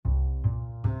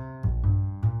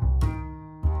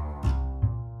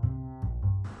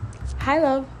Hi,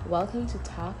 love. Welcome to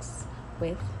Talks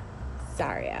with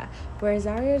Zaria, where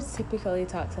Zaria typically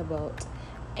talks about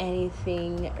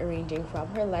anything ranging from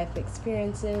her life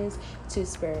experiences to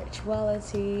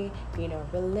spirituality,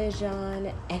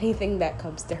 religion, anything that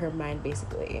comes to her mind,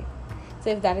 basically.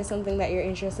 So, if that is something that you're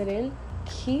interested in,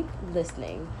 keep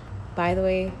listening. By the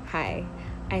way, hi,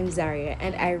 I'm Zaria,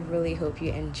 and I really hope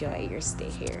you enjoy your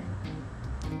stay here.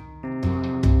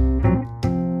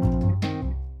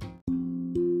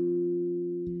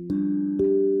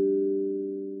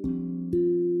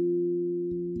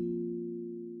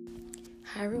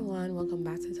 Hi everyone, welcome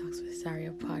back to Talks with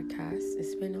Zaria podcast.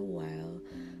 It's been a while.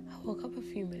 I woke up a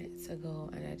few minutes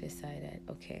ago and I decided,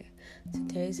 okay,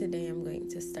 today is the day I'm going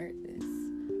to start this.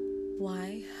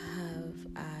 Why have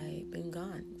I been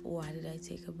gone? Why did I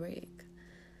take a break?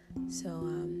 So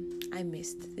I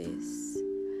missed this,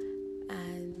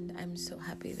 and I'm so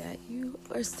happy that you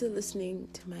are still listening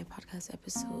to my podcast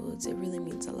episodes. It really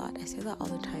means a lot. I say that all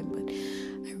the time, but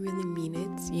I really mean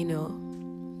it.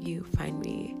 You find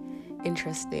me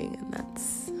interesting, and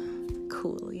that's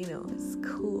cool. It's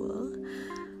cool.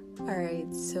 All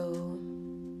right, so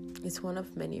it's one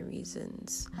of many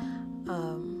reasons.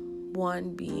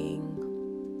 One being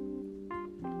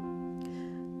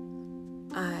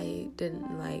I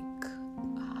didn't like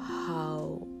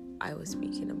how I was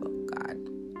speaking about God.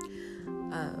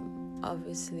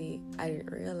 Obviously, I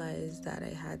didn't realize that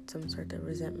I had some sort of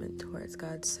resentment towards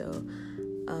God, so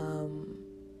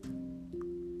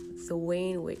the way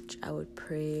in which I would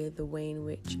pray, the way in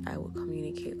which I would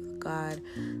communicate with God,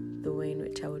 the way in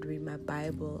which I would read my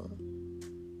Bible,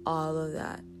 all of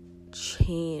that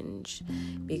changed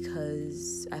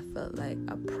because I felt like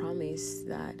a promise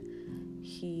that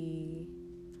He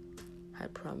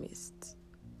had promised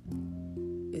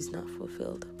is not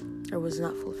fulfilled or was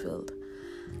not fulfilled.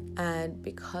 And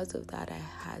because of that, I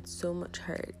had so much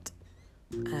hurt.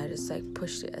 And I just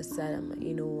pushed it aside. I'm like,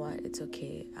 you know what? It's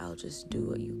okay. I'll just do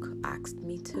what you asked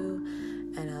me to,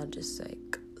 and I'll just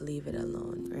leave it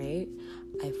alone, right?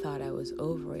 I thought I was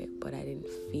over it, but I didn't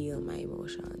feel my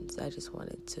emotions. I just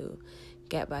wanted to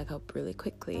get back up really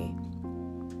quickly.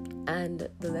 And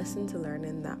the lesson to learn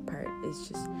in that part is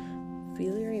just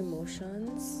feel your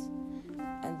emotions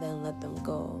and then let them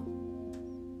go.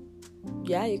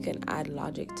 Yeah, you can add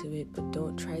logic to it, but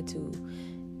don't try to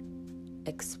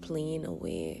explain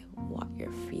away what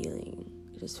you're feeling.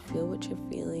 Just feel what you're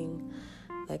feeling,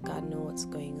 let God know what's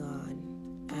going on,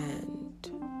 and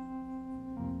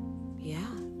yeah.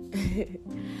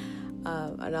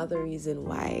 Another reason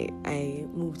why I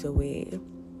moved away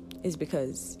is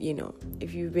because,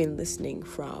 if you've been listening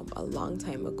from a long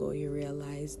time ago, you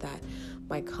realize that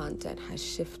my content has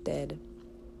shifted,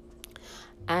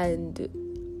 and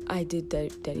I did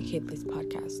dedicate this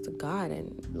podcast to God,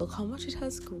 and look how much it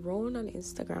has grown on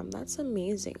Instagram. That's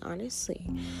amazing, honestly.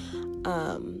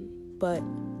 But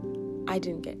I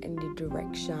didn't get any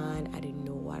direction. I didn't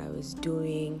know what I was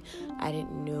doing. I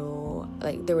didn't know,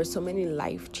 there were so many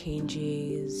life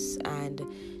changes and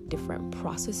different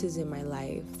processes in my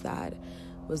life that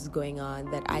was going on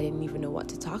that I didn't even know what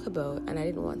to talk about, and I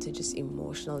didn't want to just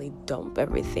emotionally dump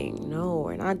everything. No,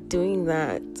 we're not doing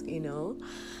that,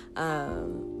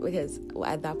 because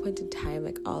at that point in time,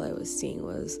 all I was seeing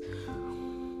was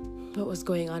what was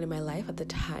going on in my life at the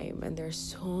time, and there's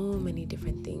so many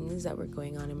different things that were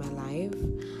going on in my life.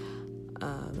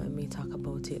 I may talk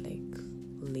about it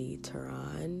later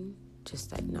on,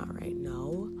 just not right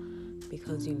now,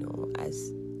 because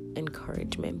as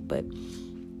encouragement. But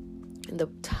in the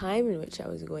time in which I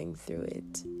was going through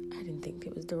it, I didn't think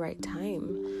it was the right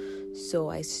time, so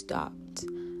I stopped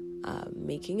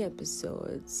making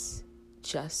episodes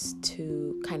just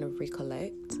to kind of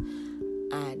recollect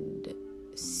and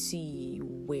see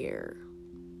where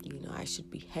I should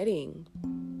be heading.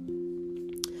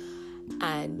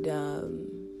 And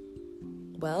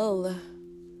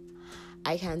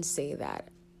I can say that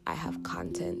I have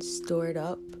content stored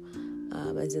up,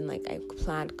 as in I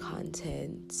planned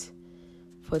content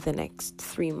for the next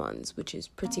 3 months, which is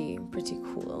pretty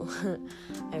cool.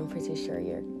 I'm pretty sure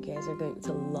you guys are going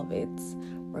to love it.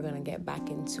 We're gonna get back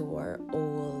into our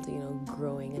old,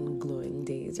 growing and glowing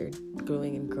days, or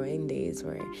growing and growing days,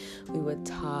 where we would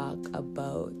talk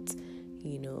about,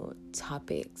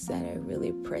 topics that are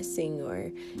really pressing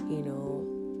or,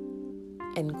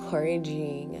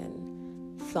 encouraging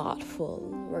and thoughtful.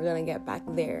 We're gonna get back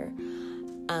there.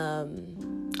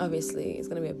 Obviously, it's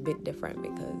gonna be a bit different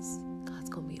because God's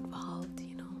gonna be involved.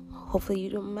 Hopefully you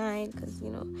don't mind, because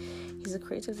He's the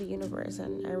creator of the universe,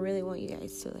 and I really want you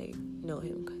guys to know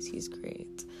Him, because He's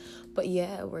great. But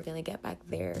yeah, we're gonna get back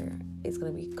there. It's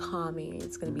gonna be calming.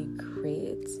 It's gonna be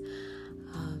great.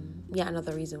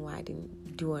 another reason why I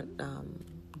didn't do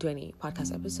any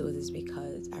podcast episodes is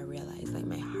because I realized like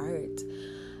my heart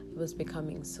was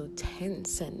becoming so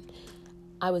tense, and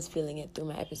I was feeling it through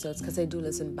my episodes, because I do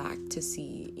listen back to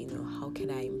see, how can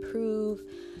I improve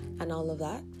and all of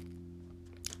that.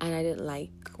 And I didn't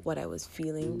like what I was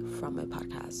feeling from my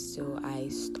podcast, so I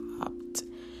stopped.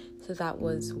 So that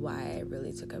was why I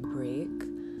really took a break.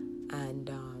 And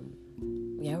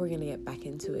we're gonna get back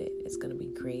into it. It's gonna be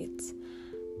great,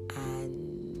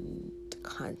 and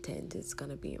content is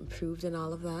gonna be improved and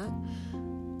all of that.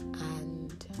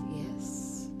 And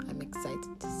yes, I'm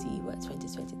excited to see what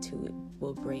 2022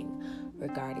 will bring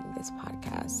regarding this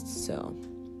podcast. So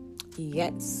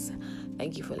yes,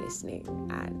 thank you for listening,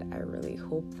 and I really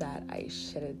hope that I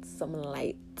shedded some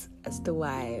light as to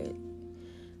why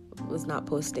I was not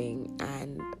posting,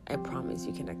 and I promise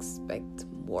you can expect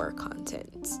more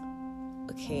content.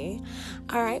 Okay?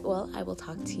 Alright, well, I will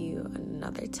talk to you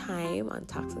another time on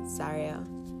Talks with Zaria.